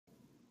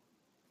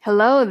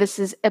Hello, this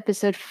is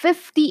episode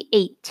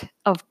 58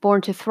 of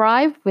Born to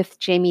Thrive with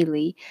Jamie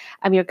Lee.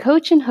 I'm your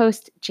coach and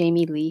host,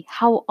 Jamie Lee.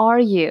 How are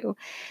you?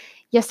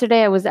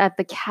 Yesterday, I was at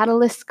the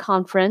Catalyst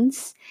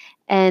conference,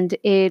 and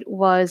it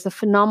was a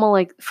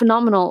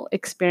phenomenal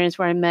experience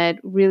where I met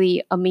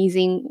really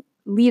amazing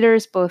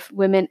leaders, both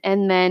women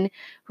and men,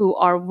 who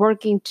are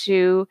working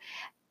to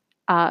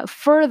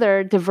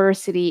further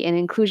diversity and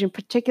inclusion,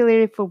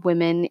 particularly for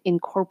women in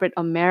corporate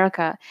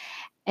America.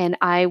 And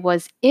I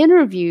was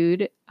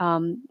interviewed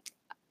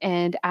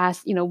and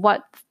asked,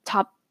 what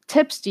top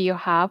tips do you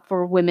have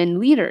for women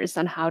leaders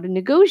on how to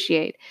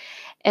negotiate?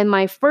 And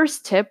my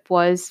first tip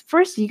was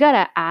first, you got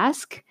to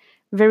ask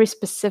very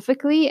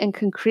specifically and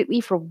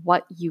concretely for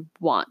what you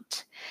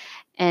want.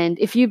 And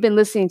if you've been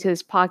listening to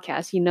this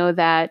podcast, you know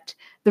that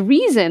the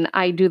reason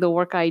I do the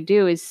work I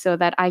do is so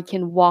that I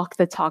can walk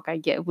the talk I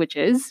give, which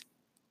is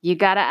you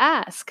got to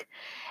ask.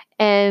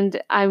 And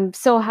I'm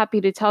so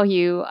happy to tell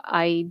you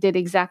I did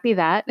exactly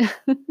that.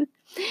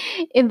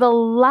 In the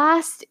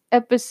last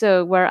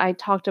episode where I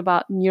talked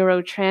about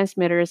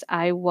neurotransmitters,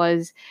 I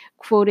was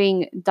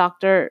quoting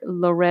Dr.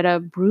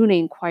 Loretta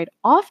Breuning quite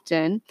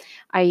often.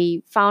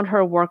 I found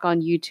her work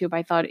on YouTube.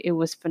 I thought it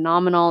was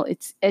phenomenal.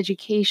 It's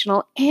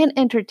educational and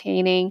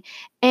entertaining,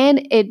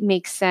 and it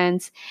makes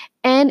sense,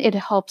 and it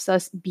helps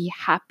us be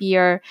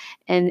happier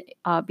and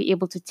be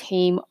able to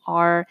tame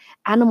our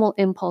animal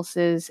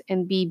impulses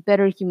and be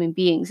better human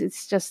beings.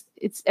 It's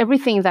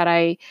everything that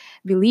I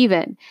believe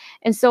in.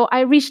 And so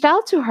I reached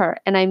out to her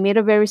and I made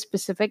a very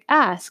specific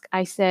ask.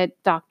 I said,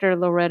 Dr.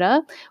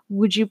 Loretta,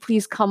 would you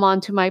please come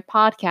on to my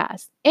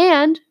podcast?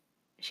 And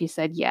she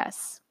said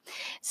yes.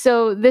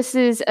 So this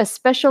is a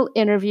special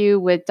interview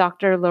with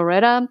Dr.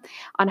 Loretta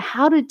on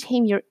how to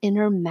tame your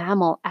inner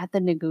mammal at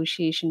the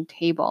negotiation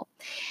table.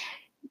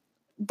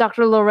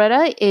 Dr.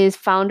 Loretta is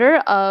founder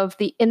of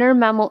the Inner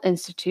Mammal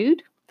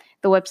Institute.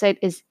 The website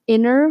is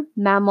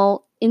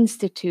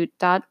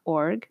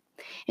innermammalinstitute.org.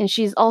 And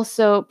she's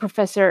also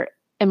Professor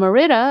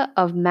Emerita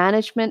of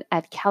Management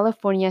at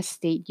California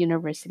State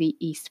University,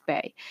 East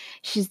Bay.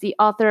 She's the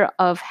author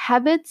of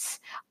Habits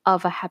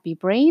of a Happy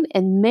Brain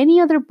and many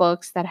other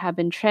books that have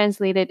been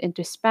translated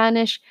into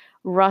Spanish,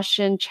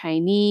 Russian,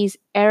 Chinese,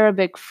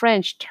 Arabic,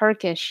 French,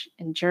 Turkish,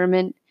 and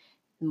German,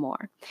 and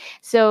more.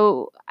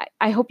 So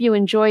I hope you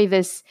enjoy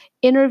this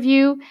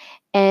interview,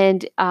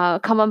 and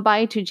come on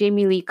by to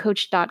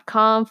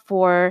jamieleecoach.com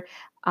for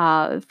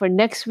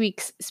next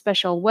week's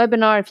special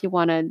webinar. If you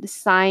want to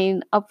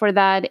sign up for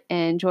that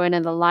and join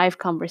in the live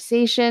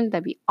conversation,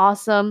 that'd be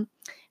awesome.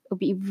 It would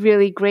be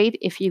really great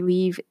if you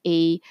leave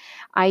a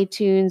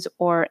iTunes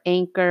or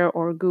Anchor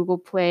or Google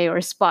Play or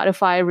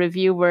Spotify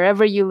review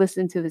wherever you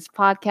listen to this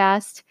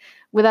podcast.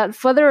 Without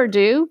further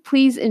ado,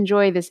 please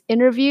enjoy this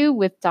interview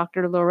with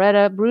Dr.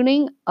 Loretta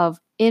Breuning of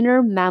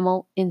Inner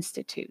Mammal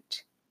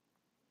Institute.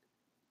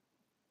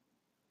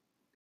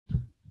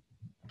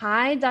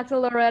 Hi, Dr.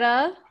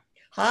 Loretta.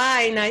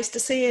 Hi, nice to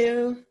see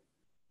you.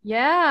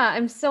 Yeah,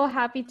 I'm so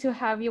happy to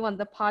have you on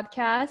the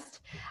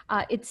podcast.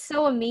 It's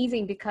so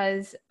amazing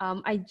because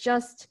I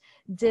just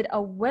did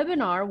a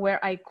webinar where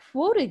I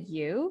quoted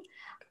you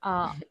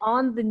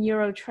on the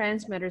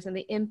neurotransmitters and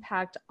the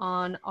impact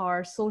on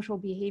our social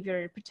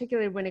behavior,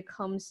 particularly when it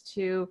comes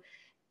to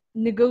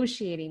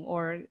negotiating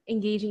or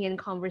engaging in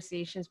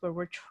conversations where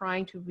we're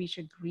trying to reach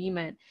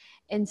agreement.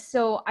 And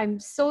so I'm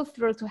so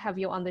thrilled to have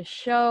you on the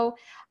show.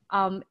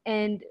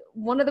 And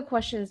one of the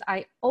questions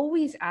I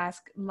always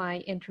ask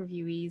my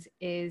interviewees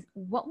is,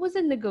 what was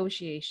a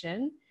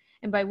negotiation?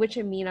 And by which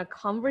I mean a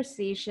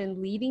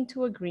conversation leading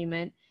to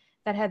agreement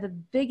that had the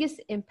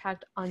biggest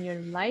impact on your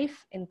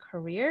life and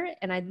career.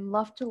 And I'd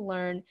love to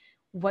learn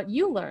what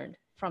you learned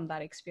from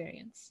that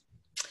experience.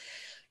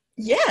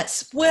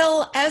 Yes,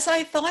 well, as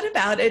I thought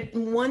about it,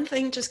 one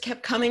thing just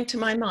kept coming to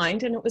my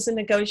mind, and it was a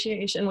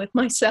negotiation with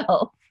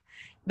myself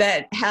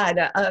that had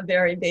a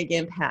very big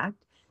impact.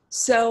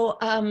 So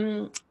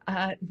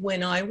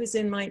when I was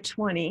in my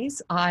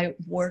 20s, I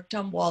worked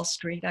on Wall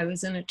Street. I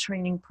was in a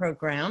training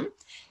program,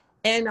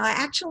 and I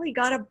actually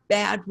got a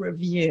bad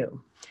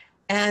review.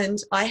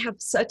 And I have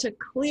such a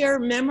clear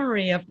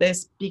memory of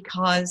this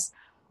because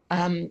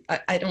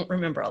I don't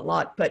remember a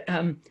lot, but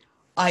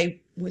I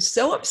was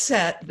so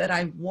upset that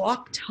I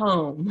walked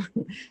home.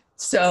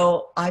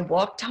 So I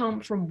walked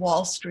home from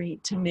Wall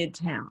Street to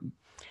Midtown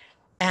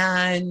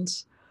and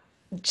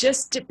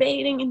just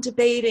debating. And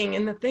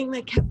the thing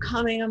that kept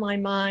coming on my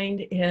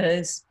mind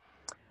is,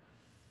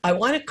 I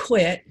want to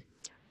quit.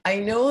 I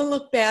know I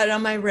look bad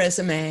on my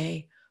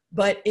resume,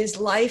 but is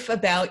life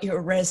about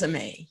your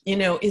resume? You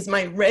know, is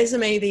my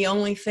resume the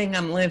only thing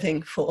I'm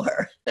living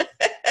for?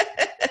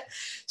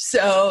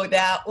 So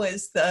that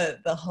was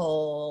the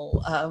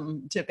whole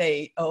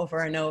debate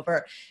over and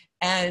over.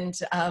 And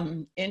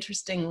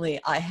interestingly,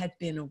 I had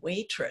been a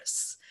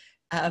waitress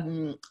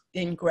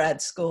in grad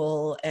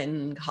school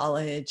and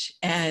college,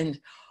 and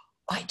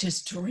I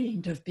just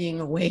dreamed of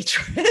being a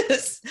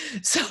waitress.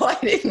 So I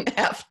didn't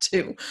have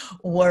to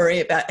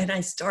worry about, and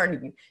I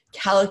started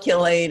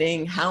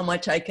calculating how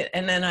much I could,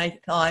 and then I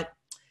thought,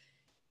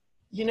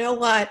 you know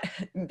what,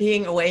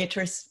 being a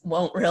waitress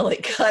won't really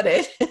cut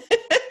it.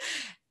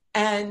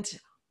 And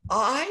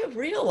I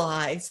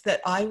realized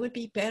that I would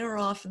be better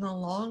off in the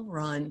long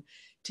run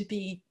to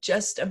be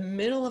just a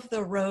middle of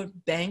the road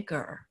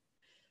banker.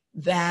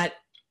 That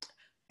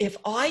if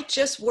I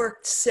just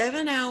worked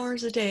 7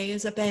 hours a day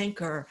as a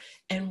banker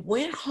and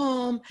went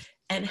home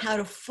and had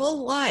a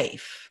full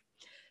life,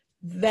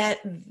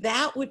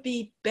 that would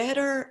be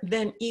better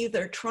than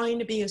either trying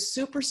to be a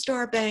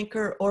superstar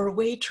banker or a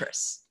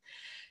waitress.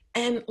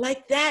 And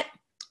like that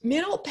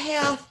middle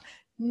path,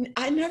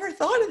 I never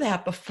thought of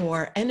that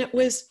before. And it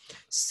was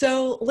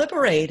so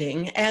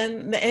liberating.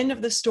 And the end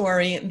of the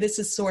story, this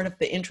is sort of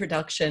the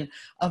introduction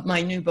of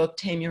my new book,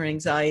 Tame Your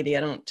Anxiety.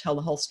 I don't tell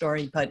the whole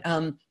story, but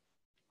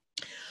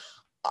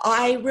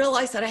I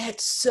realized that I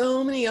had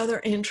so many other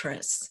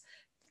interests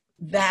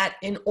that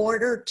in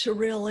order to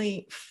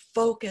really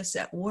focus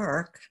at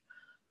work,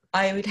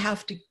 I would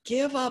have to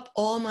give up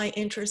all my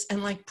interests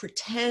and like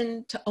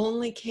pretend to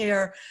only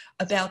care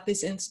about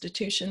this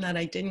institution that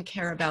I didn't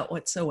care about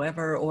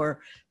whatsoever,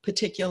 or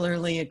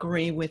particularly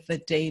agree with the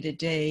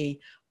day-to-day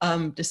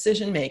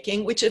decision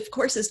making, which of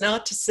course is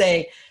not to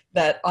say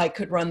that I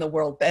could run the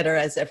world better,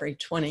 as every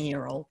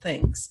 20-year-old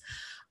thinks.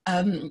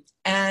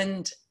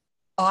 And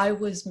I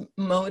was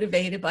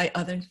motivated by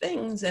other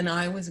things, and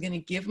I was going to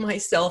give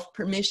myself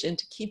permission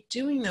to keep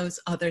doing those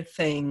other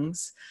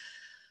things,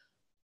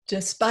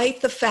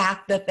 despite the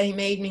fact that they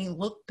made me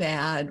look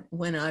bad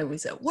when I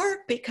was at work,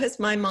 because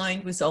my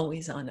mind was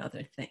always on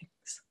other things.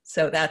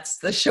 So that's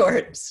the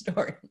short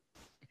story.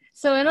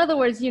 So in other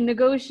words, you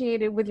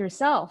negotiated with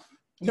yourself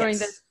during Yes.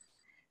 this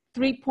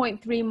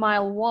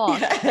 3.3-mile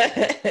walk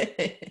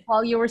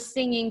while you were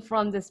singing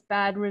from this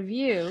bad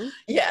review.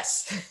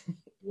 Yes.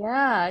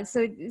 Yeah,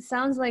 so it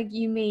sounds like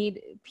you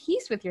made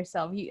peace with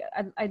yourself.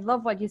 I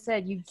love what you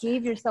said. You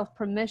gave yourself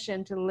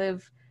permission to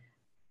live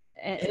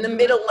in the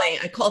middle lane.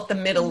 I call it the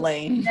middle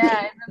lane.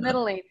 Yeah, in the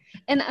middle lane.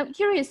 And I'm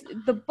curious,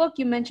 the book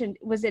you mentioned,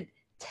 was it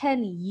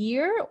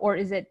 10-year or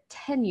is it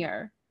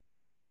tenure?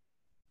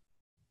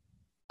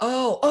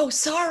 Oh,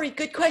 sorry.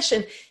 Good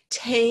question.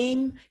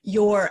 Tame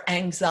Your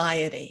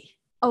Anxiety.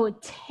 Oh,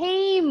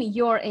 Tame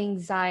Your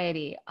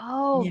Anxiety.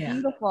 Oh, Yeah.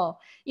 beautiful.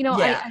 You know,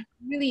 Yeah. I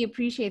really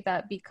appreciate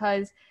that,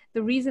 because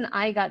the reason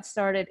I got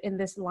started in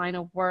this line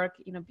of work,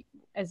 you know,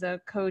 as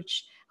a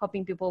coach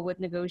helping people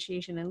with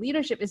negotiation and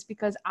leadership, is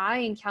because I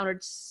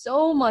encountered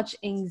so much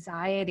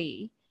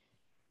anxiety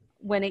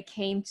when it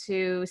came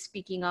to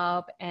speaking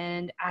up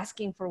and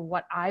asking for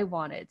what I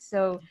wanted.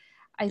 So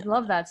I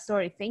love that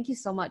story. Thank you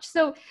so much.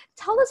 So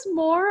tell us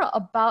more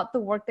about the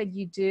work that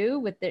you do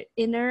with the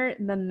Inner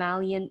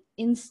Mammalian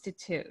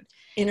Institute.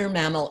 Inner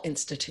Mammal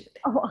Institute.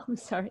 Oh, I'm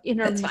sorry.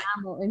 Inner That's fine.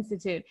 Mammal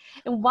Institute.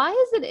 And why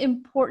is it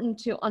important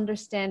to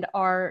understand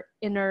our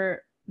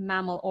inner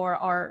mammal or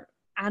our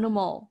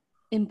animal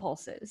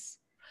impulses?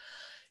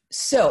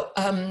 So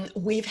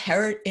we've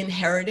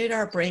inherited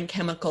our brain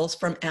chemicals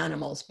from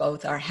animals,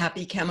 both our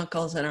happy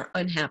chemicals and our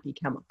unhappy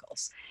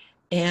chemicals.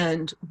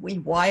 And we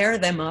wire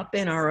them up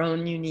in our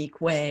own unique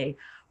way.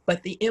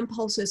 But the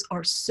impulses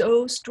are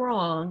so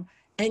strong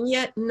and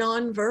yet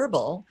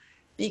nonverbal,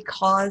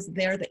 because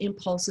they're the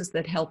impulses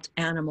that helped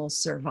animals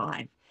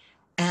survive.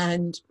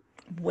 And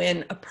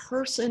when a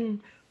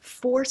person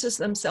forces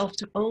themselves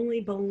to only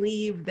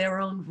believe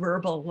their own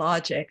verbal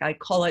logic, I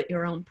call it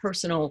your own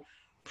personal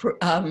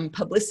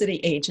publicity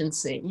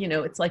agency. You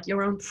know, it's like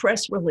your own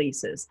press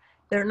releases.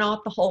 They're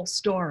not the whole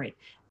story.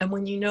 And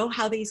when you know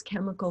how these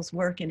chemicals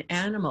work in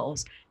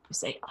animals, you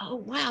say, oh,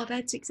 wow,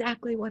 that's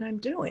exactly what I'm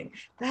doing.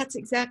 That's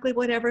exactly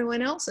what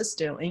everyone else is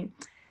doing.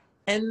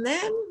 And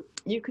then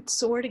you could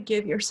sort of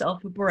give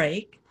yourself a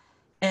break.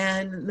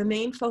 And the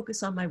main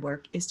focus on my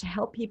work is to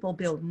help people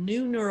build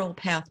new neural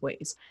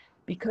pathways,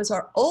 because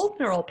our old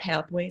neural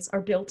pathways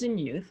are built in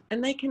youth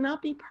and they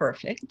cannot be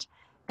perfect,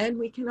 and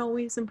we can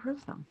always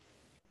improve them.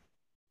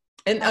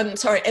 And I'm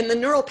sorry, and the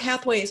neural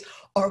pathways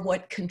are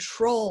what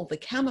control the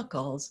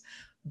chemicals,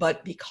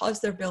 but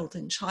because they're built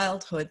in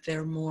childhood,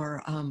 they're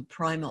more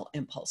primal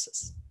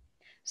impulses.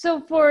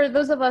 So for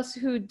those of us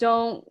who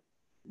don't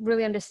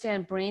really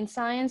understand brain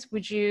science,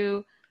 would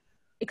you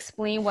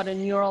explain what a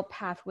neural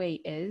pathway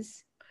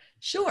is?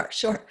 Sure.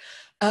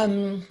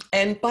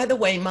 And by the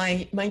way,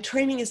 my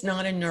training is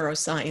not in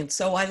neuroscience.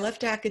 So I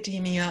left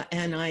academia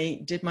and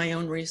I did my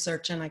own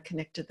research and I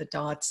connected the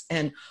dots.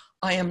 And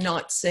I am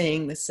not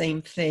saying the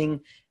same thing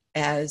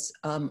as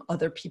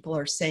other people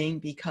are saying,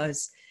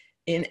 because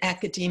in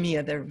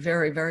academia, they're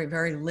very, very,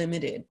 very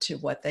limited to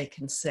what they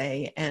can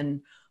say.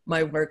 And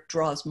my work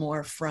draws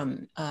more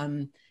from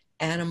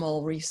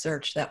animal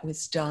research that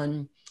was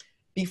done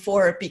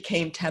before it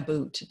became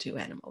taboo to do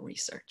animal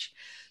research.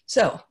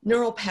 So,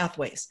 neural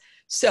pathways.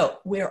 So,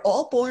 we're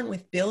all born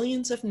with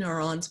billions of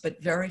neurons,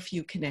 but very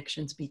few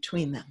connections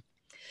between them.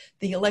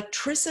 The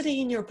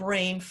electricity in your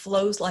brain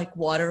flows like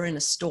water in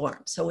a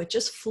storm. So it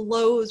just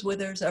flows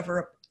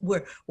wherever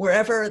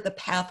the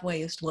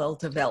pathway is well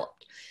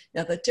developed.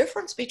 Now, the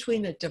difference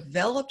between a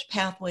developed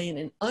pathway and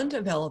an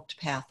undeveloped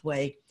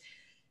pathway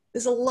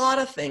There's a lot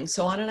of things.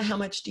 So I don't know how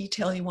much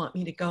detail you want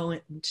me to go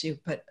into,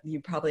 but you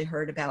probably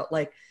heard about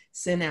like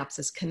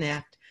synapses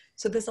connect.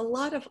 So there's a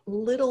lot of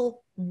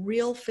little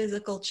real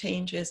physical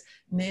changes,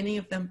 many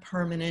of them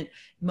permanent,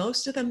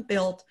 most of them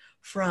built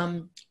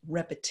from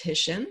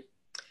repetition,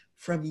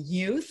 from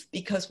youth,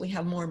 because we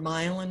have more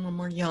myelin when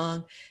we're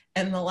young.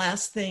 And the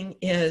last thing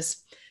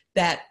is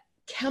that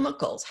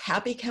chemicals,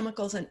 happy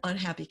chemicals and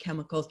unhappy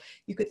chemicals,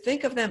 you could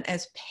think of them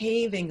as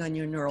paving on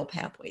your neural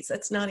pathways.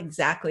 That's not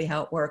exactly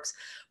how it works,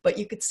 but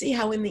you could see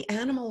how in the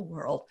animal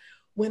world,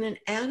 when an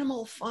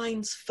animal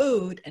finds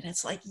food and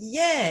it's like,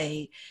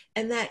 yay,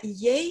 and that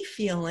yay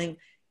feeling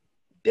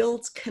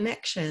builds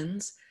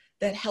connections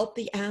that help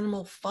the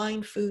animal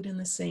find food in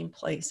the same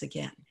place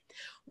again.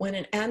 When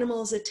an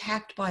animal is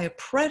attacked by a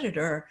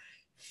predator,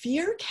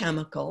 fear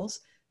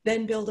chemicals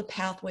then build a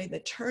pathway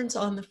that turns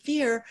on the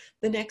fear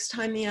the next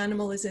time the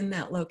animal is in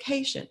that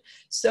location.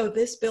 So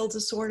this builds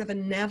a sort of a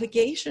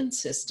navigation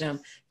system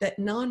that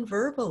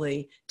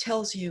non-verbally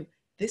tells you,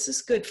 this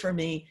is good for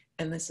me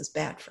and this is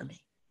bad for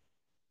me.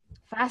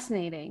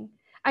 Fascinating.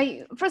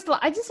 First of all,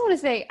 I just want to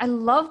say, I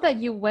love that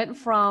you went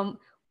from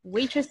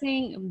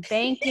waitressing,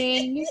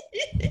 banking,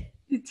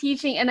 to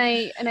teaching, and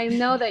I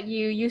know that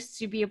you used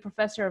to be a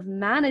professor of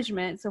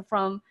management. So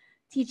from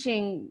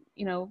teaching,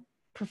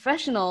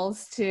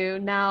 professionals to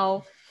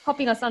now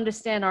helping us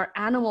understand our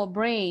animal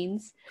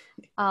brains.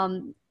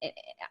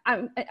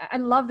 I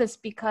love this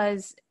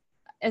because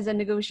as a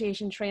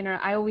negotiation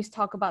trainer, I always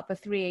talk about the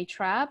 3A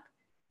trap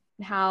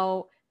and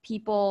how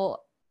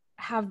people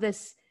have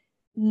this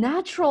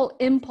natural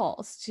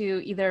impulse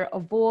to either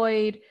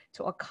avoid,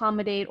 to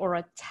accommodate, or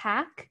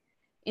attack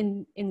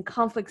in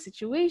conflict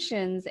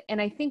situations. And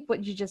I think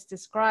what you just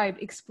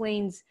described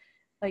explains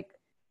like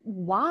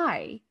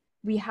why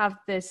we have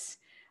this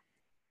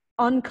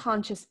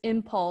unconscious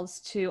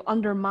impulse to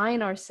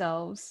undermine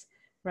ourselves,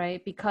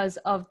 right? Because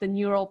of the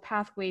neural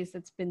pathways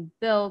that's been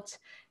built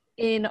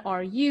in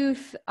our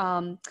youth,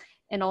 and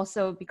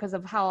also because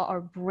of how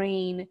our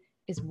brain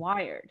is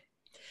wired.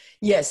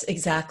 Yes,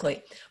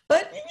 exactly.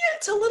 But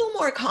it's a little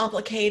more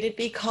complicated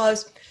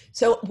because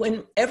so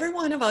when every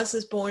one of us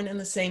is born in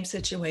the same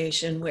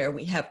situation where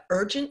we have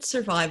urgent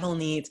survival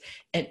needs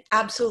and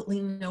absolutely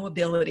no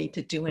ability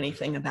to do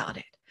anything about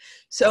it.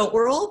 So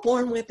we're all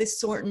born with this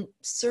sort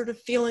of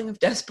feeling of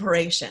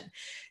desperation.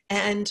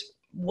 And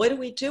what do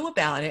we do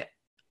about it?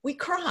 We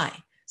cry.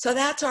 So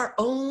that's our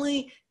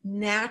only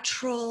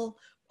natural,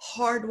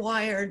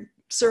 hardwired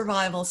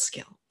survival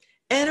skill.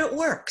 And it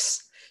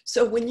works.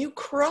 So when you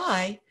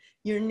cry,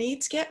 your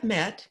needs get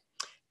met.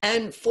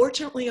 And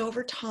fortunately,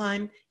 over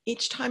time,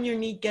 each time your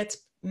need gets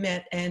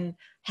met and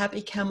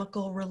happy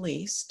chemical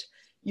released,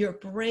 your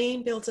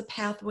brain builds a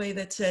pathway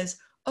that says,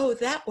 oh,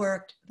 that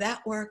worked,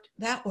 that worked,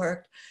 that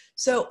worked.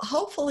 So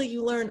hopefully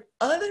you learn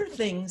other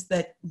things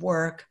that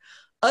work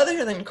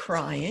other than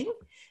crying.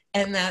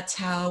 And that's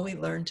how we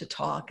learn to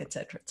talk, et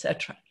cetera, et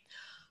cetera.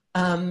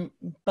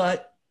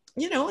 But,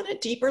 on a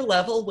deeper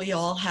level, we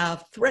all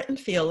have threatened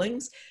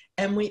feelings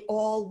and we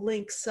all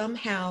link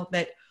somehow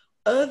that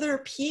other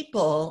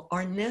people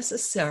are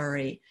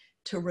necessary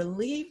to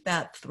relieve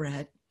that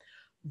threat,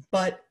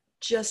 but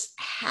just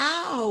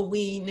how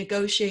we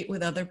negotiate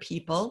with other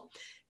people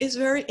is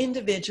very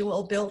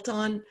individual, built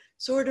on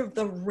sort of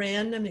the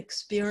random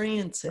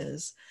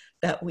experiences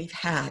that we've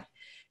had.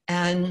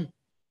 And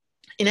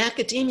in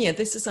academia,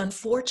 this is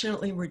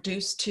unfortunately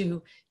reduced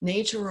to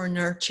nature or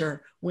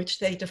nurture, which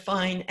they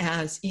define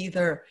as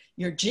either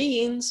your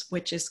genes,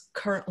 which is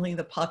currently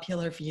the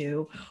popular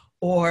view,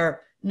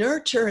 or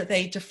nurture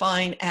they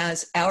define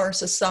as our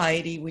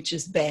society, which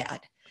is bad.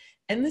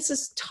 And this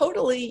is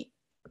totally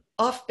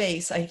off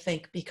base, I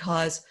think,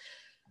 because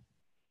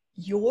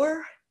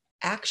your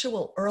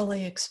actual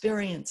early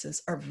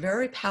experiences are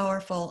very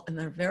powerful and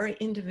they're very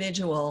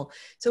individual.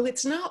 So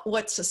it's not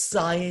what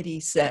society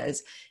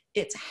says,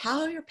 it's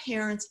how your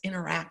parents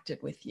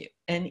interacted with you.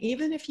 And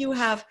even if you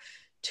have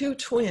two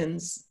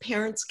twins,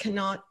 parents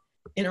cannot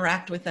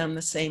interact with them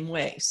the same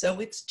way. So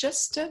it's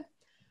just a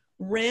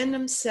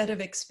random set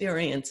of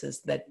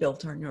experiences that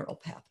built our neural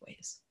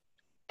pathways.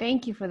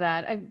 Thank you for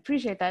that. I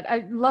appreciate that.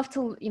 I'd love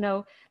to,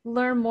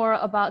 learn more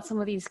about some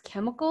of these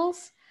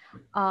chemicals,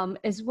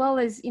 as well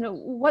as,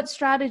 what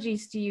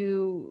strategies do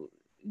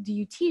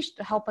you teach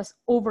to help us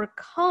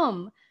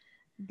overcome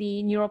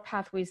the neural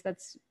pathways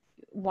that's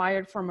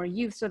wired from our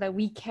youth so that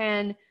we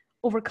can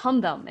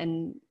overcome them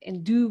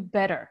and do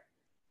better?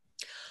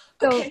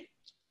 Okay.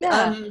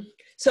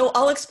 So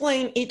I'll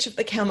explain each of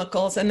the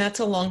chemicals, and that's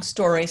a long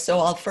story. So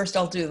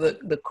I'll do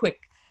the quick,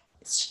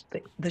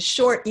 the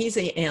short,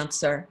 easy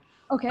answer.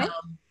 Okay.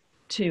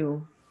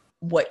 To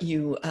what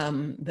you,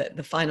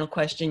 the final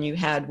question you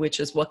had, which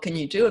is what can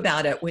you do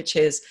about it? Which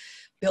is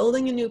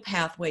building a new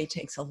pathway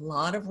takes a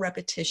lot of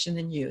repetition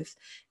in youth,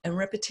 and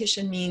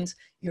repetition means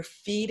you're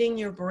feeding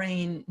your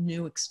brain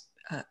new.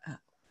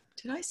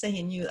 Did I say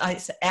in youth? I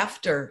said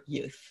after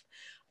youth.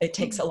 It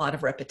takes a lot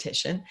of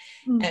repetition.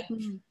 Mm-hmm.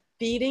 And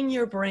feeding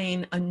your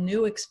brain a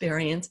new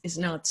experience is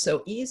not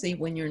so easy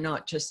when you're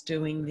not just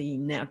doing the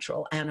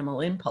natural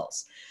animal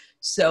impulse.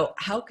 So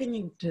how can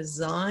you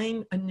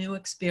design a new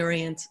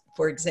experience?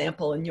 For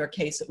example, in your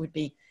case, it would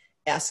be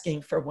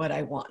asking for what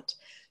I want.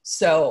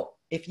 So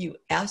if you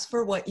ask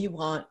for what you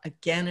want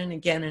again and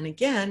again and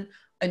again,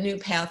 a new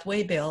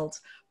pathway builds,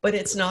 but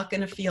it's not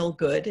going to feel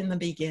good in the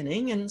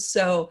beginning. And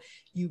so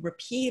you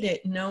repeat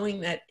it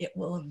knowing that it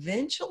will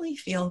eventually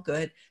feel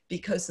good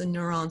because the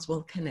neurons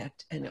will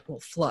connect and it will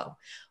flow.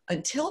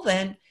 Until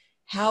then,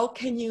 how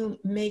can you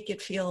make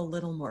it feel a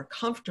little more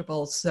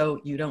comfortable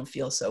so you don't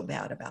feel so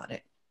bad about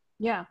it?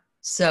 Yeah.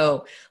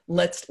 So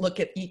let's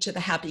look at each of the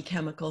happy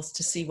chemicals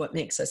to see what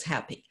makes us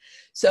happy.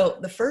 So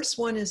the first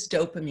one is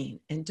dopamine,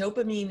 and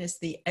dopamine is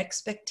the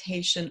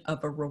expectation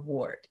of a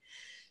reward.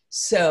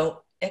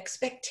 So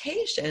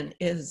expectation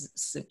is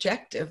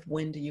subjective.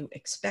 When do you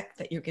expect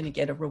that you're going to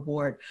get a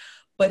reward?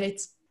 But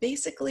it's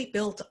basically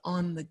built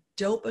on the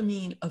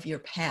dopamine of your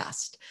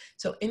past.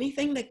 So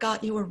anything that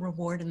got you a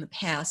reward in the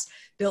past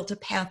built a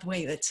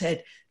pathway that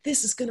said,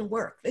 this is going to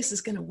work. This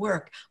is going to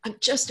work. I'm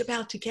just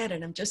about to get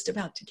it. I'm just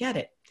about to get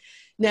it.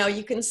 Now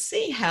you can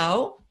see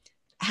how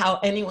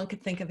anyone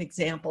could think of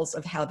examples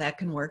of how that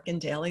can work in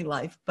daily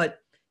life, but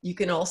you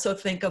can also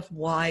think of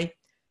why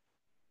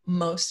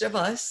most of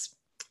us,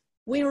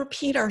 we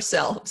repeat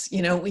ourselves.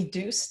 You know, we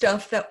do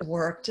stuff that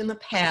worked in the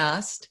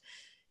past,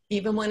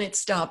 even when it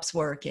stops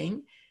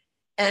working,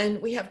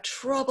 and we have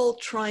trouble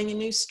trying a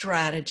new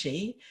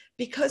strategy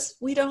because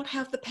we don't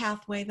have the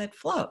pathway that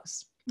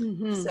flows.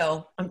 Mm-hmm.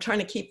 So I'm trying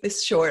to keep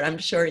this short. I'm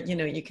sure, you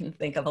know, you can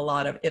think of a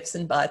lot of ifs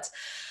and buts.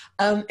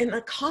 And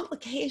the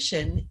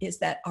complication is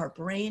that our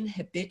brain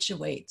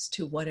habituates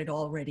to what it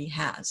already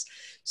has.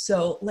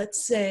 So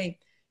let's say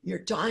you're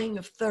dying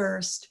of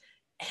thirst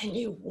and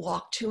you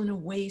walk to an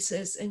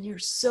oasis and you're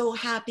so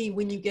happy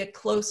when you get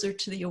closer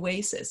to the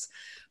oasis.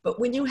 But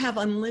when you have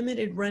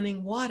unlimited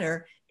running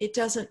water, it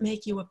doesn't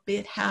make you a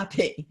bit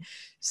happy.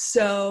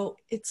 So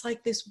it's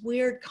like this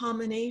weird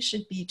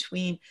combination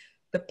between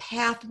the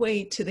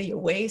pathway to the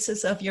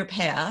oasis of your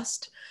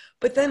past,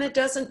 but then it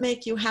doesn't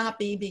make you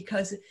happy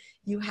because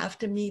you have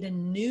to meet a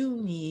new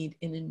need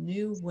in a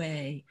new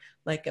way,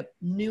 like a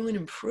new and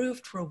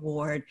improved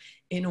reward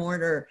in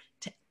order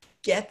to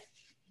get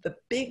the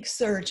big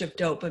surge of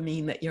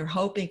dopamine that you're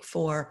hoping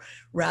for,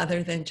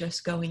 rather than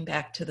just going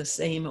back to the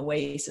same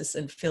oasis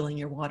and filling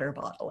your water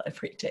bottle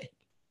every day.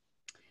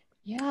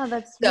 Yeah,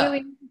 that's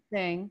really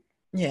interesting.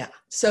 Yeah,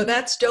 so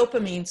that's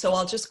dopamine. So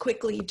I'll just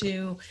quickly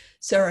do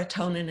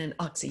serotonin and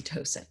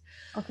oxytocin.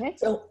 Okay.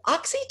 So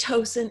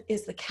oxytocin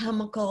is the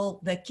chemical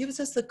that gives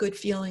us the good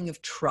feeling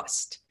of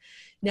trust.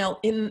 Now,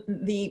 in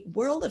the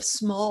world of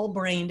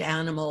small-brained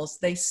animals,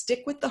 they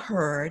stick with the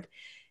herd,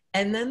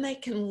 and then they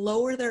can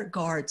lower their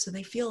guard so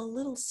they feel a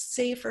little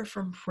safer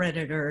from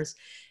predators,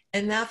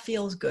 and that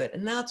feels good.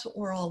 And that's what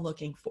we're all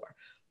looking for.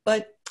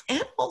 But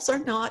animals are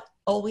not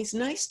always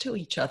nice to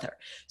each other.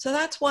 So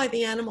that's why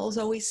the animal is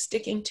always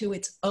sticking to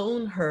its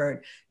own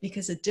herd,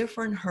 because a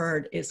different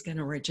herd is going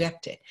to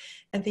reject it.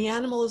 And the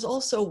animal is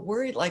also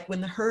worried, like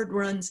when the herd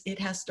runs, it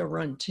has to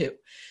run too.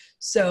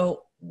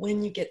 So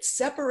when you get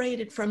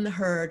separated from the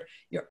herd,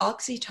 your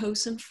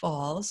oxytocin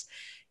falls,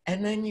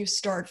 and then you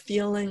start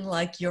feeling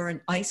like you're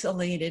an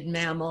isolated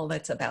mammal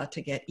that's about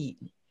to get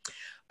eaten.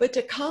 But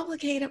to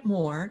complicate it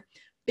more,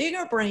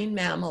 bigger brain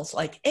mammals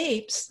like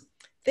apes,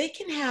 they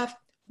can have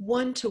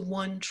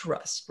one-to-one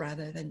trust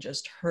rather than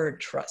just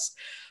herd trust.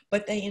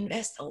 But they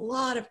invest a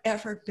lot of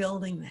effort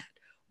building that,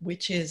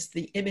 which is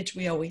the image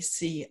we always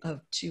see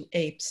of two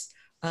apes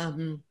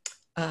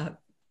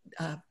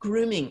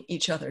grooming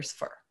each other's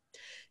fur.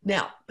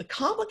 Now, the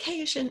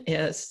complication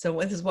is, so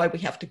this is why we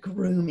have to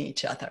groom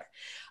each other.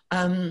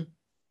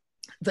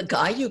 The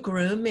guy you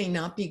groom may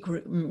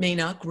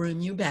not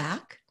groom you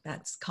back.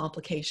 That's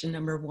complication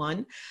number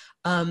one.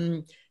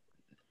 The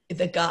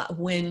guy,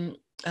 when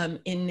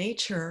in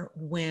nature,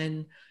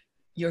 when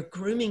your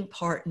grooming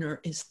partner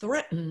is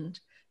threatened,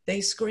 they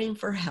scream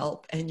for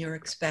help and you're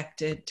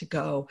expected to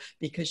go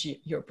because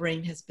your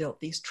brain has built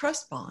these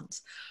trust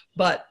bonds.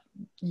 But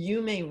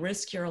you may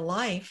risk your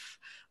life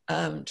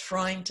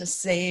trying to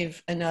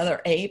save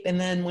another ape, and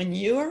then when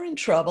you are in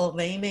trouble,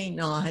 they may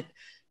not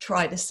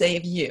try to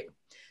save you.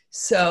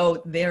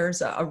 So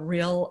there's a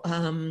real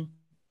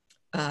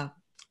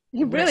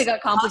you really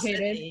got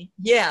complicated.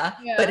 Yeah,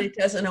 but it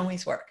doesn't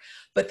always work.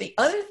 But the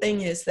other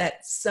thing is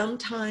that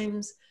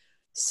sometimes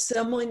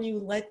someone you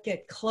let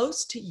get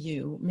close to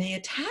you may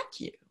attack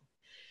you.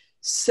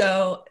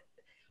 So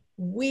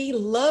we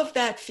love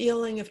that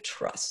feeling of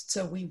trust.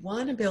 So we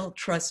want to build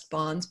trust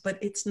bonds, but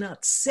it's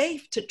not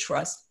safe to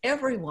trust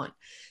everyone.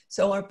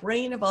 So our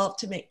brain evolved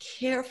to make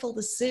careful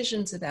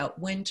decisions about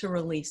when to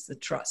release the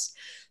trust.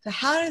 So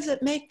how does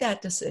it make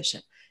that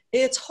decision?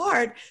 It's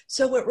hard,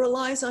 so it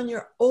relies on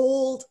your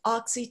old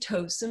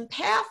oxytocin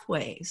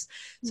pathways.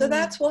 So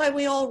that's why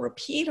we all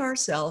repeat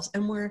ourselves,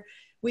 and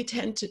we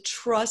tend to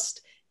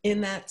trust in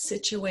that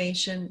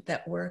situation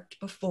that worked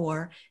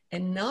before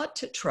and not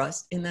to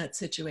trust in that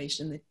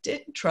situation that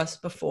didn't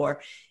trust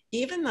before,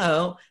 even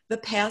though the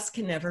past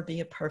can never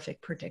be a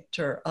perfect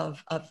predictor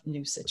of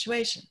new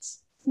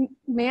situations.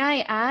 May I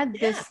add,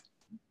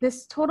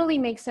 this totally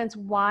makes sense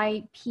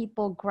why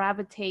people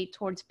gravitate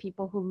towards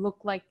people who look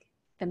like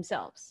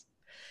themselves.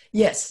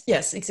 Yes,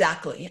 yes,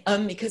 exactly.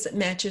 Because it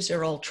matches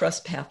your old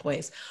trust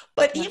pathways.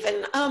 But Yeah.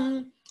 even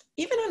on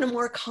a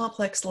more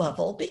complex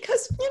level,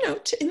 because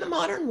in the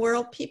modern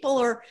world, people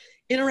are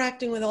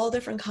interacting with all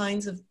different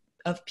kinds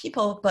of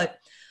people, but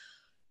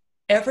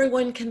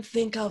everyone can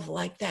think of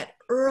like that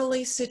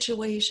early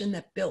situation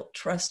that built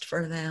trust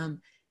for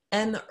them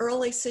and the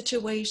early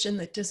situation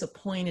that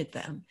disappointed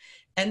them,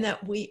 and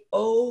that we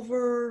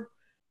over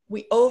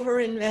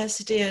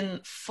invest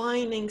in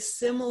finding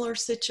similar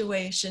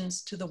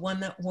situations to the one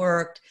that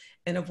worked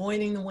and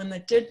avoiding the one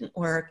that didn't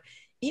work,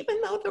 even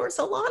though there was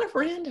a lot of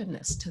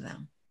randomness to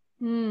them.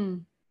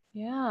 Mm,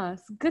 yeah,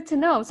 it's good to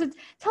know. So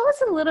tell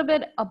us a little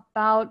bit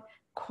about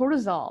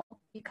cortisol,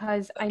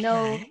 because I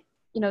know, Okay.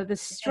 the Yeah.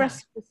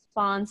 stress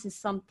response is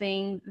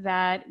something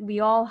that we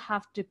all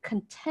have to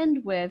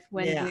contend with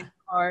when we Yeah.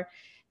 are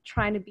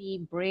trying to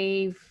be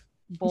brave,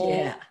 bold,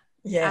 Yeah.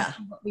 Yeah.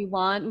 asking what we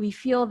want. We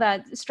feel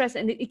that stress,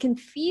 and it can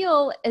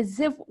feel as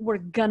if we're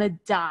gonna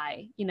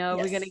die. We're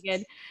gonna Yes.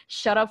 get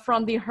shut up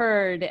from the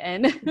herd,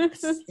 and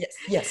Yes, yes,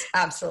 yes,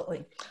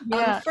 absolutely.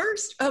 yeah.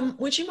 First,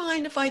 would you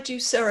mind if I do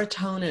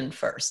serotonin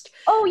first?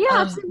 Oh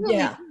yeah, absolutely.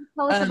 Yeah, Please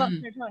tell us about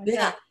serotonin. Yeah.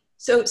 yeah.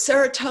 So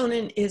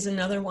serotonin is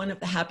another one of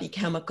the happy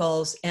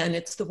chemicals, and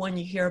it's the one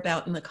you hear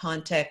about in the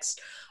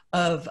context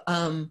of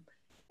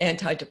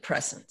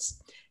antidepressants.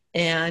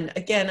 And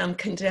again, I'm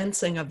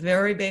condensing a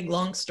very big,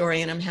 long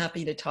story, and I'm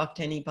happy to talk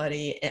to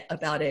anybody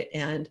about it.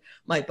 And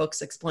my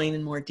books explain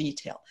in more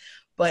detail.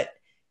 But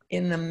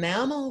in the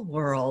mammal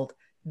world,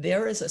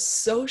 there is a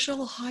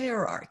social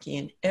hierarchy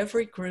in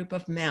every group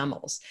of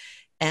mammals.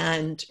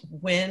 And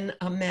when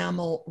a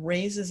mammal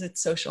raises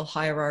its social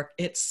hierarchy,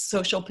 its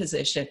social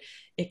position,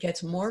 it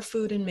gets more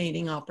food and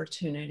mating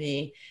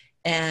opportunity.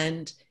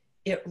 And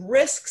it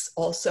risks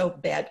also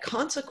bad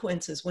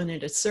consequences when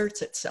it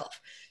asserts itself.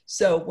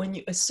 So when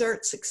you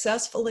assert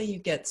successfully, you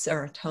get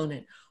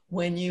serotonin.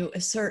 When you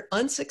assert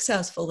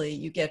unsuccessfully,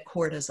 you get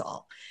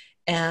cortisol.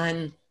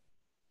 And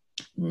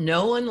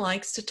no one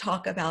likes to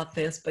talk about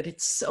this, but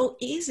it's so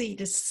easy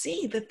to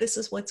see that this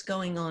is what's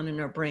going on in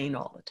our brain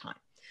all the time.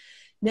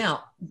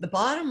 Now, the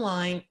bottom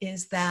line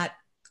is that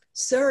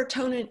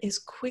serotonin is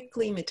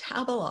quickly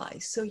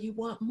metabolized. So you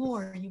want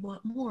more, you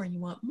want more, you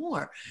want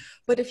more.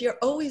 But if you're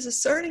always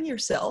asserting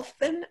yourself,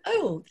 then,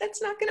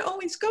 that's not going to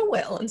always go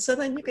well. And so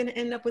then you're going to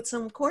end up with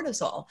some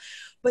cortisol.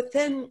 But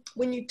then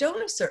when you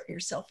don't assert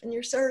yourself and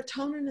your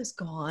serotonin is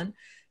gone,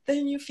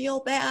 then you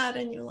feel bad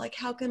and you're like,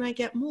 how can I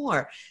get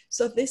more?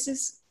 So this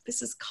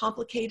is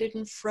complicated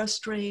and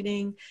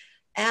frustrating.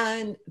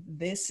 And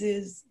this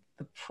is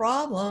the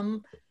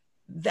problem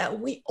that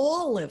we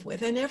all live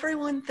with. And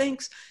everyone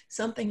thinks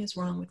something is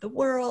wrong with the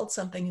world,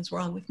 something is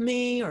wrong with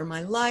me or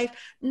my life.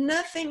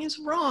 Nothing is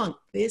wrong.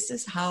 This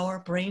is how our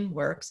brain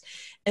works.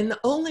 And the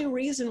only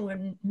reason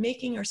we're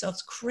making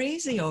ourselves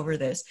crazy over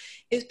this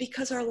is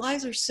because our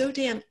lives are so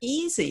damn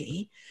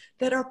easy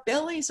that our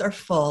bellies are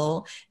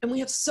full and we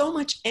have so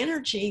much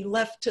energy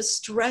left to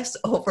stress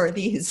over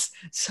these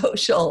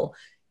social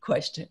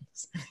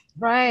questions.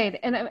 Right.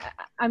 And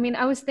I mean,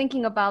 I was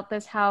thinking about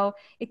this, how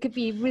it could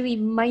be really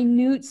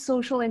minute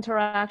social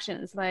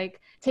interactions. Like,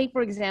 take,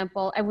 for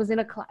example, I was in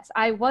a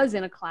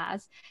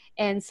class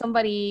and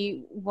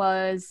somebody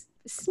was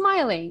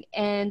smiling,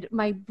 and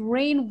my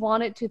brain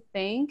wanted to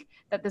think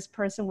that this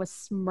person was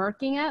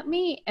smirking at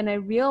me. And I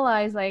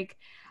realized, like,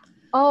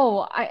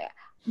 oh,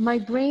 my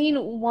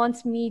brain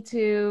wants me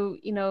to,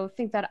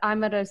 think that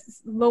I'm at a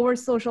lower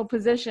social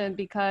position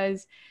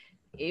because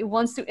it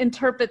wants to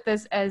interpret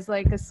this as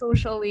like a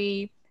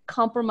socially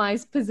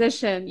compromised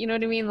position. You know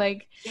what I mean?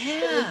 Like,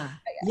 Yeah,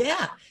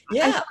 yeah, I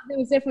yeah, thought there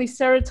was definitely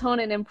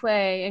serotonin in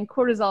play and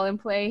cortisol in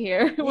play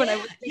here when I yeah,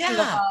 was thinking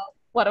yeah. about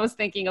what I was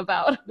thinking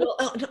about. Well,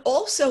 and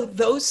also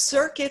those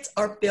circuits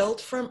are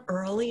built from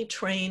early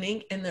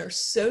training and they're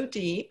so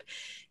deep,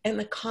 and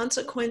the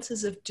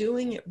consequences of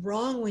doing it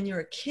wrong when you're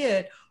a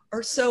kid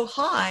are so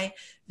high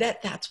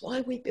that that's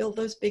why we build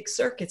those big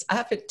circuits. I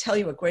have to tell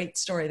you a great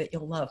story that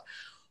you'll love.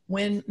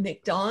 When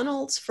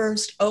McDonald's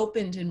first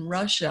opened in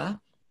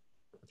Russia,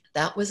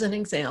 that was an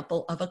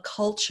example of a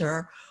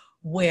culture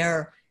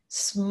where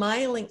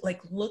smiling,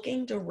 like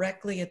looking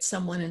directly at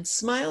someone and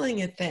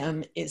smiling at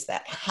them, is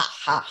that ha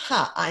ha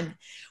ha,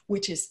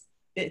 which is,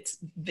 it's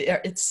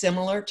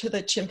similar to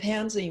the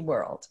chimpanzee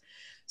world.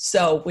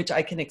 So, which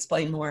I can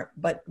explain more,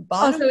 but Oh,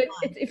 bottom so line,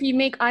 if you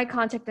make eye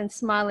contact and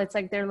smile, it's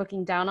like they're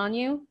looking down on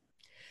you.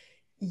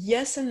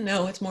 yes and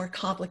no, it's more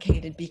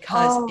complicated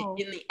because Oh,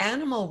 in the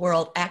animal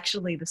world,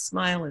 actually the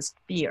smile is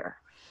fear.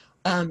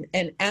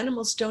 And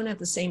animals don't have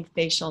the same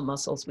facial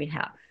muscles we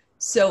have.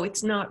 So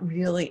it's not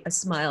really a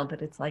smile,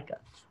 but it's like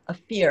a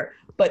fear.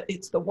 But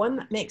it's the one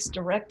that makes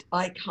direct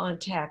eye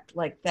contact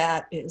like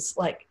that, is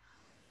like,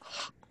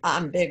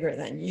 I'm bigger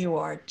than you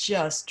are.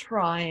 Just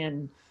try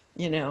and,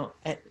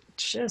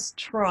 just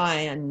try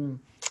and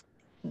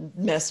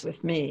mess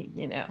with me.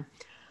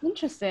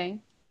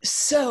 interesting.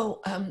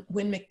 So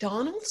when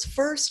McDonald's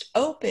first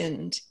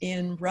opened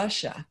in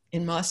Russia,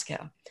 in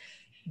Moscow,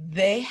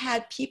 they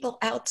had people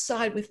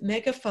outside with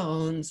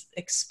megaphones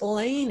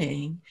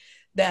explaining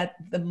that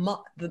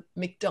the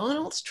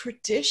McDonald's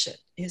tradition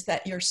is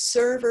that your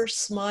server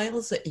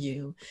smiles at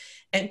you,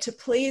 and to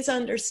please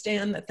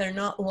understand that they're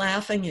not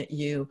laughing at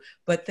you,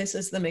 but this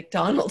is the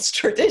McDonald's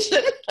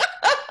tradition.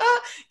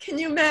 Can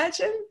you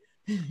imagine?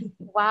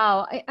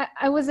 Wow.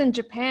 I was in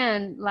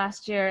Japan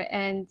last year,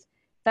 and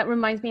that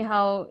reminds me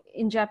how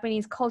in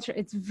Japanese culture,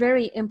 it's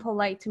very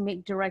impolite to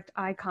make direct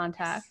eye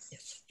contact.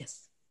 Yes,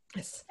 yes,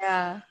 yes.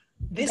 Yeah.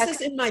 This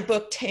is in my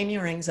book, Tame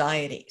Your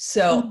Anxiety.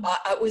 So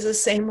it was the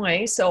same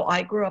way. So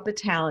I grew up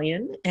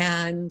Italian,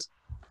 and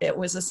it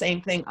was the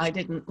same thing. I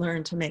didn't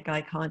learn to make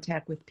eye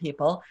contact with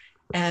people,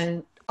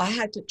 and I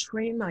had to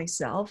train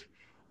myself.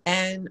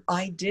 And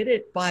I did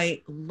it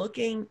by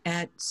looking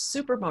at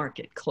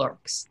supermarket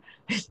clerks.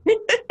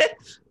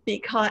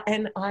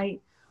 And I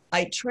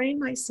trained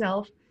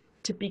myself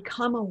to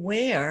become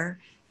aware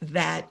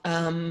that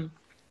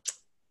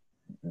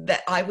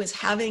that I was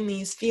having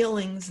these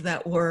feelings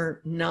that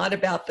were not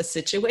about the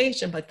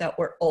situation, but that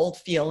were old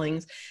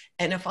feelings.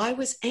 And if I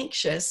was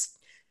anxious,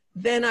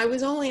 then I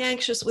was only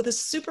anxious with a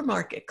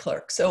supermarket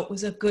clerk. So it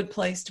was a good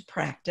place to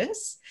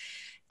practice.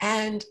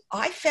 And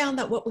I found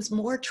that what was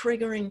more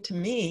triggering to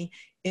me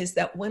is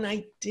that when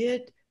I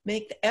did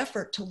make the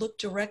effort to look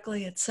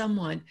directly at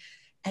someone,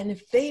 and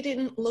if they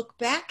didn't look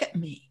back at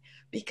me,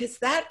 because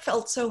that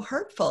felt so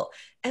hurtful.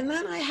 And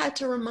then I had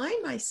to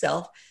remind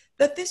myself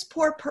that this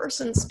poor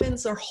person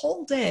spends their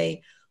whole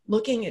day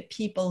looking at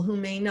people who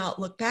may not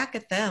look back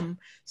at them.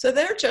 So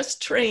they're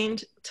just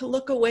trained to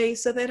look away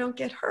so they don't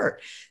get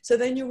hurt. So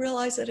then you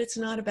realize that it's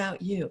not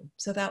about you.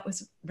 So that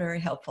was very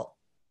helpful.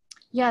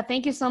 Yeah,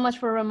 thank you so much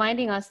for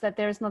reminding us that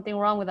there's nothing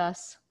wrong with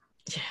us.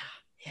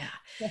 Yeah.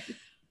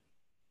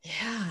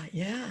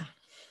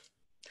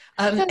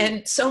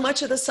 And so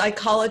much of the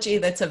psychology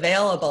that's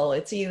available,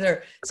 it's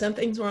either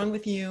something's wrong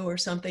with you or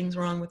something's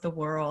wrong with the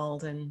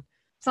world. And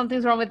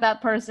something's wrong with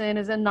that person,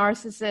 is a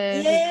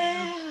narcissist.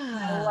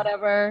 Yeah.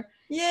 Whatever.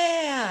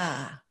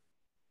 Yeah.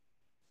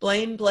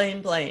 Blame.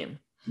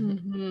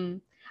 Mm-hmm.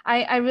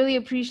 I really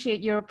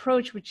appreciate your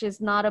approach, which is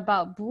not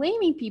about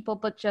blaming people,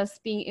 but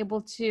just being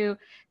able to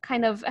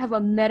kind of have a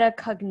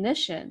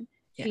metacognition,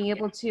 being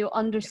able to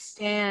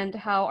understand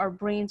how our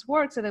brains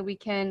work so that we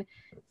can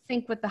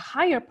think with the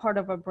higher part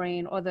of our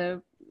brain,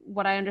 or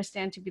what I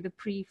understand to be the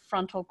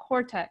prefrontal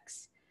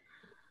cortex.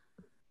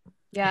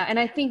 Yeah, and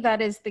I think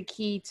that is the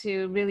key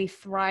to really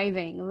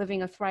thriving,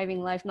 living a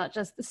thriving life, not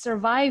just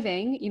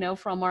surviving,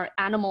 from our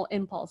animal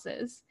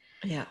impulses.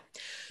 Yeah.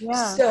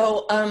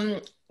 So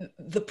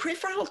the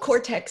prefrontal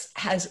cortex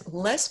has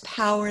less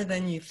power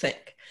than you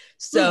think.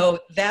 So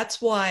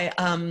that's why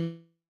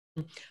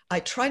I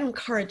try to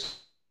encourage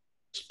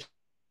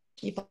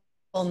people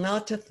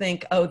not to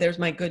think, oh, there's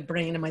my good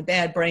brain and my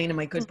bad brain, and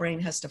my good brain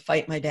has to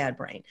fight my bad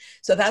brain.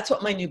 So that's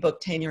what my new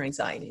book, Tame Your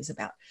Anxiety, is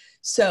about.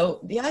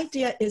 So the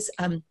idea is,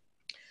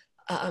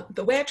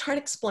 the way I try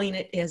to explain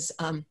it is,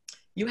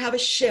 you have a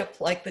ship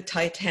like the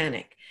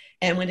Titanic,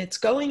 and when it's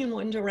going in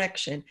one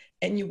direction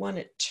and you want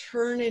to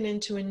turn it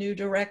into a new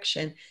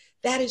direction,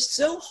 that is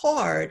so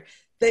hard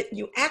that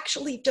you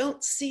actually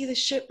don't see the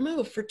ship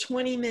move for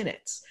 20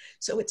 minutes.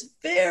 So it's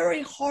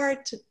very hard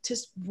to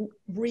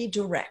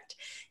redirect.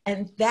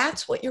 And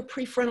that's what your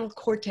prefrontal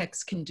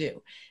cortex can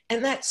do.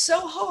 And that's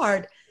so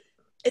hard,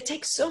 it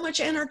takes so much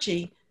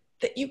energy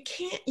that you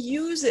can't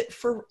use it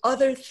for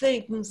other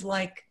things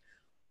like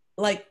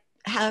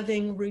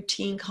having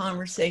routine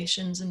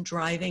conversations and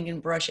driving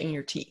and brushing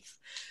your teeth.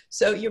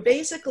 So you're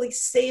basically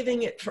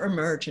saving it for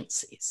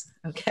emergencies,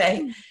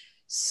 okay?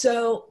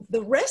 So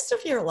the rest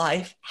of your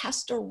life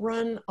has to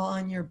run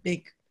on your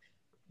big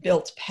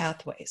built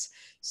pathways.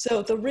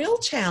 So the real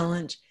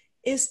challenge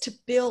is to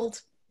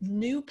build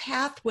new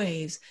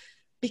pathways,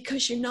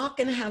 because you're not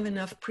going to have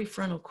enough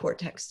prefrontal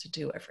cortex to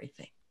do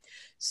everything.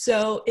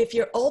 So if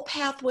your old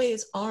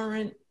pathways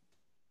aren't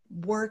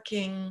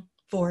working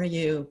for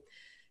you,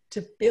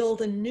 to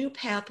build a new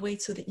pathway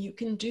so that you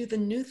can do the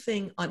new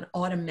thing on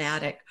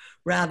automatic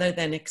rather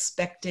than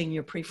expecting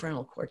your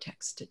prefrontal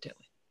cortex to do it.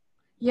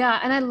 Yeah,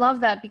 and I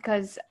love that,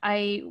 because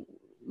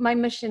my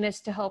mission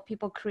is to help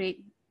people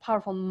create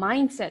powerful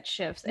mindset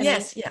shifts. And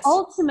yes.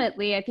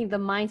 Ultimately, I think the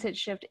mindset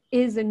shift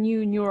is a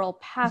new neural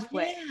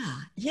pathway.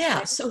 Yeah.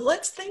 Right? So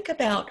let's think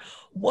about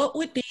what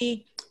would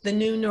be the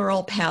new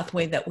neural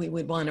pathway that we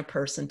would want a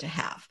person to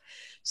have.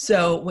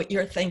 So what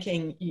you're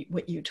thinking,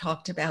 what you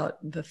talked about,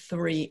 the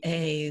 3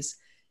 A's.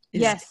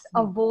 Yes,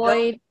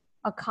 avoid,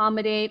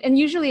 accommodate. And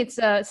usually it's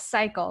a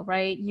cycle,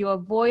 right? You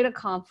avoid a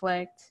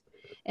conflict,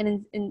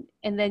 and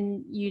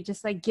then you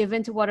just like give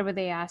in to whatever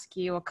they ask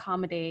you,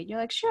 accommodate. You're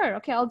like, sure,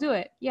 okay, I'll do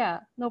it. Yeah,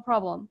 no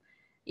problem.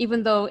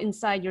 Even though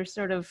inside you're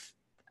sort of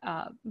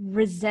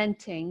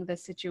resenting the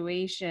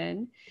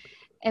situation.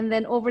 And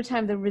then over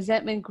time, the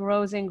resentment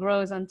grows and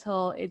grows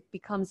until it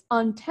becomes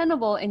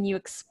untenable, and you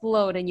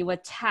explode and you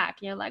attack.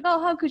 You're like,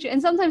 oh, how could you?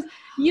 And sometimes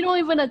you don't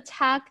even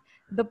attack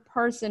the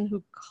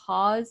person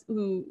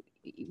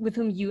with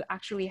whom you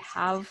actually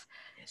have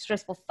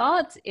stressful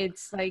thoughts.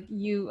 It's like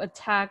you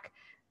attack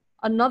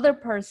another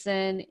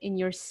person in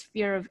your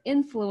sphere of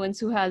influence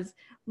who has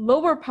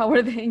lower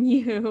power than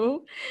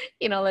you,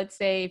 let's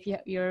say if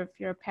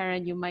you're a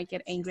parent, you might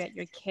get angry at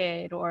your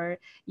kid, or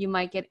you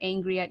might get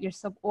angry at your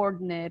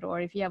subordinate,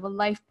 or if you have a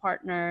life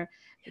partner,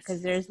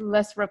 because there's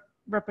less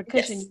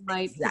repercussion, Yes, you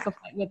might pick a exactly.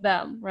 fight with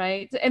them,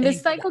 right? And the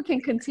cycle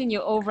can continue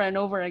over and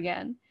over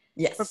again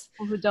for Yes.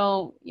 people who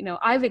don't,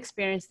 I've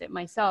experienced it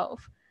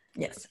myself.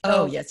 Yes.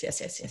 Oh, So yes,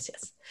 yes, yes, yes,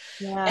 yes.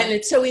 And yeah.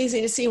 it's so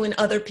easy to see when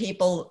other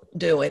people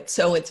do it.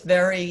 So it's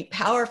very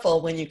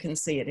powerful when you can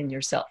see it in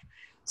yourself.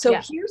 So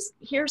Yeah.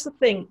 here's the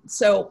thing.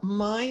 So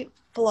my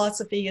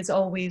philosophy is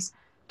always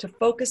to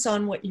focus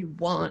on what you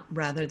want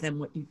rather than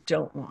what you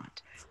don't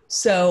want.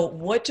 So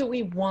what do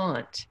we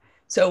want?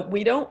 So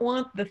we don't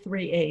want the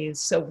three A's.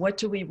 So what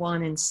do we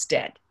want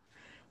instead?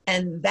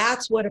 And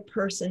that's what a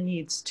person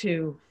needs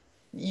to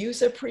use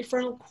their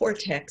prefrontal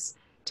cortex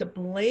to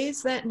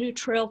blaze that new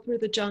trail through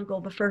the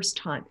jungle the first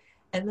time,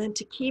 and then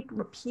to keep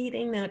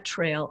repeating that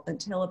trail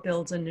until it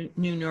builds a new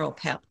neural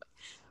pathway.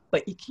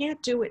 But you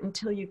can't do it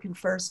until you can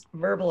first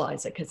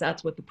verbalize it, because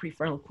that's what the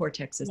prefrontal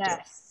cortex is doing.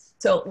 Yes.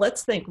 So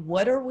let's think,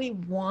 what are we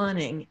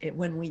wanting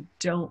when we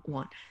don't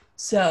want?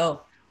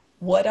 So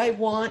what I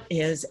want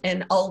is,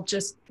 and I'll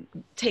just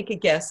take a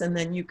guess and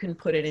then you can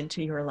put it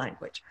into your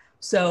language.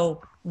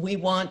 So we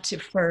want to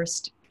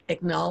first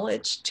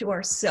acknowledge to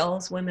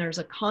ourselves when there's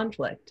a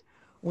conflict,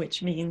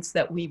 which means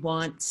that we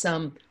want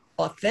some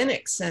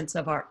authentic sense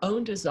of our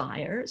own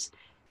desires.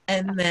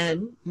 And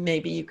then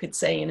maybe you could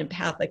say an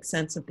empathic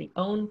sense of the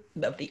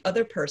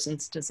other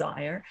person's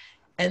desire.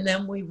 And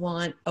then we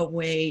want a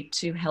way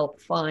to help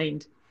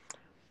find,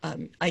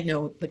 I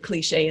know the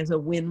cliche is a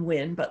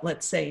win-win, but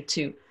let's say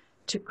to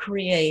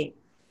create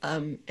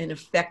an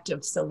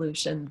effective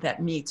solution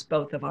that meets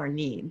both of our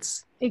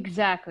needs.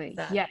 Exactly.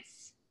 That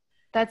Yes.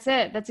 That's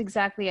it. That's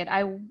exactly it.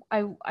 I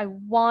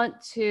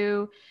want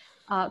to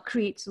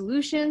create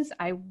solutions.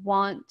 I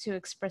want to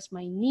express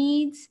my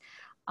needs.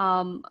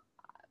 Um,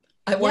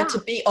 I yeah, want to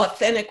be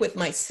authentic with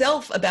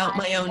myself about I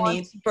my own want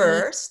needs to be,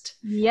 first.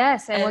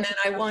 yes, I And want then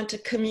to I have, want to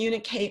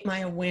communicate my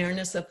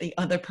awareness of the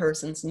other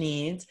person's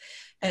needs.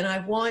 And I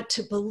want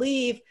to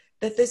believe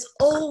that there's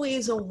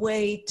always a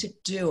way to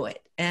do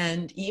it.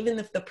 And even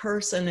if the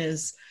person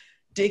is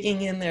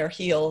digging in their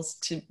heels,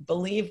 to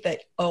believe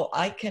that, oh,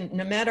 I can,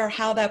 no matter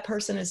how that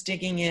person is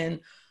digging in,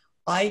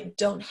 I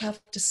don't have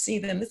to see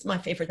them. This is my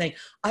favorite thing.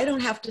 I don't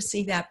have to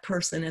see that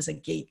person as a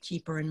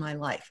gatekeeper in my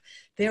life.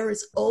 There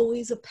is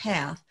always a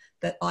path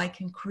that I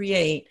can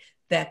create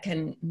that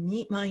can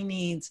meet my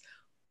needs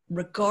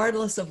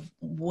regardless of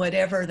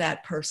whatever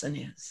that person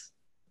is.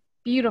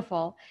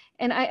 beautiful.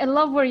 And I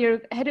love where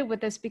you're headed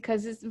with this,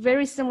 because it's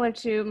very similar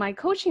to my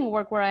coaching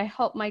work, where I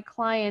help my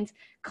clients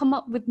come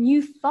up with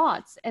new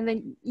thoughts, and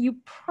then you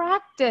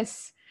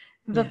practice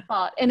the Yeah.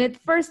 thought. And at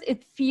first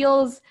it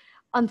feels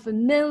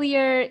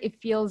unfamiliar, it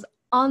feels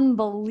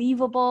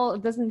unbelievable,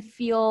 it doesn't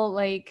feel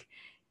like,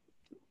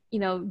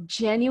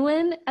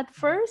 genuine at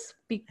first,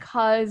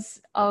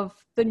 because of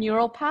the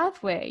neural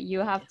pathway. You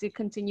have to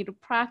continue to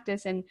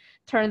practice and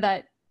turn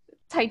that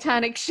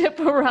Titanic ship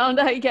around,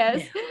 I Yeah.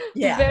 guess,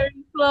 Yeah. very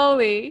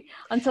slowly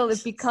until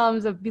it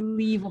becomes a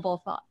believable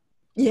thought.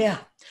 Yeah.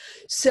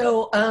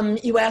 So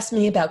you asked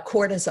me about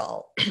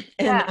cortisol,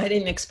 and Yeah. I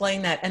didn't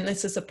explain that. And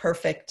this is a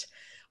perfect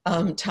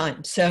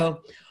time.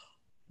 So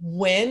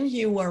when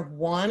you are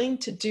wanting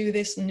to do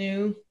this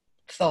new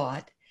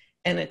thought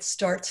and it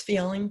starts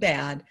feeling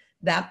bad,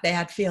 that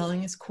bad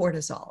feeling is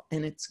cortisol,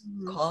 and it's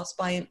Mhm. caused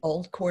by an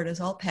old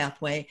cortisol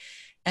pathway.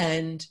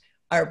 And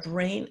our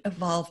brain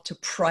evolved to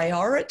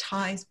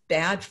prioritize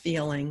bad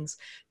feelings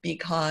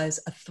because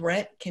a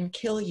threat can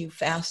kill you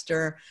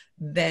faster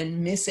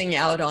than missing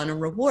out on a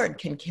reward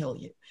can kill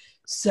you.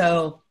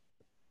 So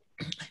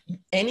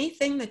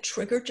anything that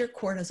triggered your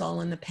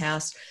cortisol in the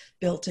past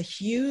built a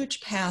huge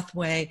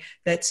pathway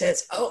that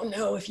says, oh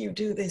no, if you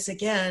do this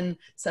again,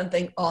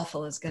 something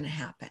awful is going to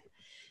happen.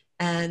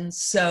 And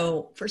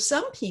so for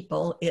some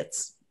people,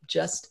 it's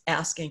just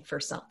asking for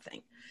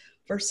something.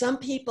 For some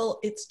people,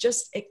 it's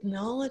just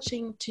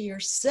acknowledging to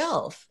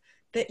yourself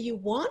that you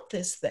want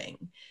this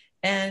thing,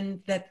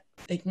 and that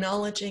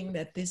acknowledging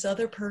that this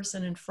other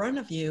person in front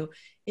of you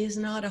is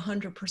not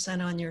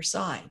 100% on your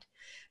side.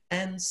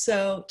 And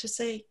so to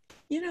say,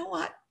 you know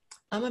what,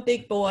 I'm a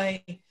big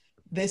boy.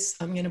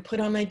 I'm going to put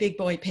on my big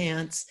boy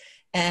pants,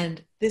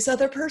 and this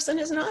other person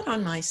is not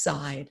on my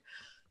side.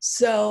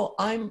 So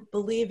I'm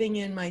believing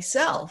in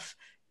myself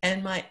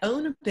and my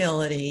own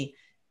ability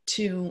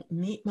to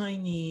meet my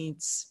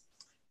needs,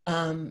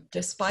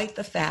 despite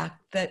the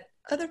fact that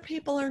other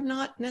people are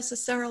not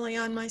necessarily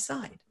on my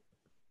side.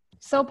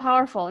 So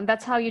powerful. And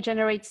that's how you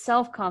generate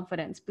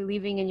self-confidence,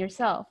 believing in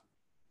yourself.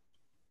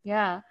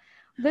 Yeah.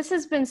 This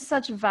has been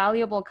such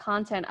valuable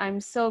content.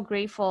 I'm so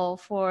grateful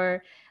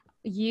for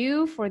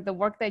you, for the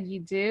work that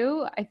you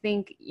do. I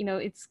think,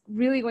 it's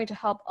really going to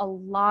help a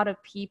lot of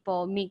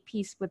people make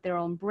peace with their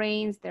own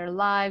brains, their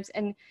lives,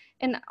 and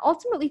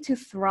ultimately to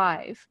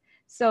thrive.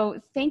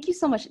 So thank you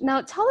so much.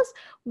 Now tell us,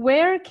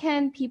 where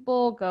can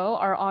people go,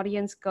 our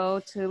audience go,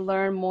 to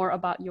learn more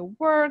about your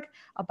work,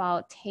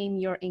 about Tame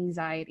Your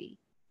Anxiety?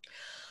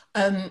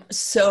 My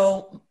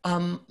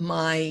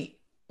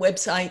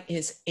website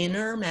is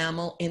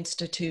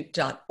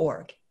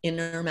innermammalinstitute.org,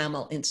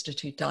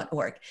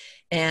 innermammalinstitute.org.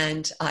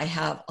 And I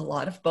have a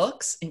lot of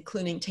books,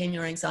 including Tame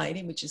Your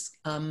Anxiety, which is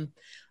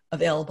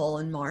available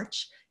in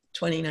March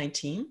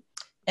 2019.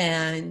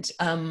 And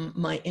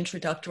my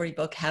introductory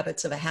book,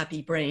 Habits of a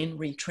Happy Brain,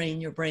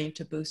 Retrain Your Brain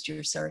to Boost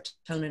Your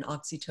Serotonin,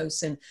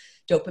 Oxytocin,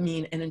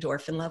 Dopamine, and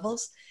Endorphin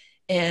Levels,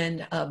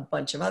 and a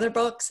bunch of other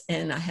books.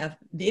 And I have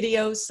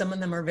videos. Some of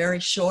them are very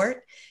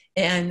short.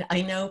 And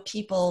I know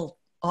people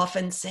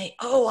often say,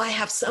 oh, I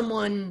have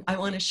someone I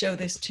want to show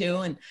this to.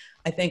 And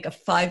I think a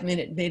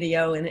 5-minute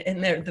video, and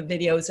the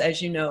videos,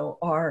 as you know,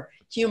 are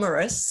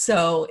humorous.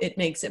 So it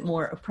makes it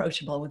more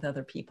approachable with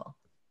other people.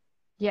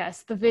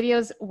 Yes, the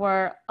videos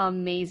were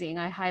amazing.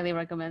 I highly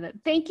recommend it.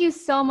 Thank you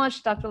so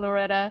much, Dr.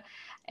 Loretta.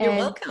 You're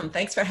welcome.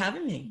 Thanks for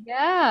having me.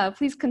 Yeah,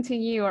 please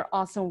continue your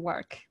awesome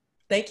work.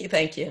 Thank you.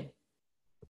 Thank you.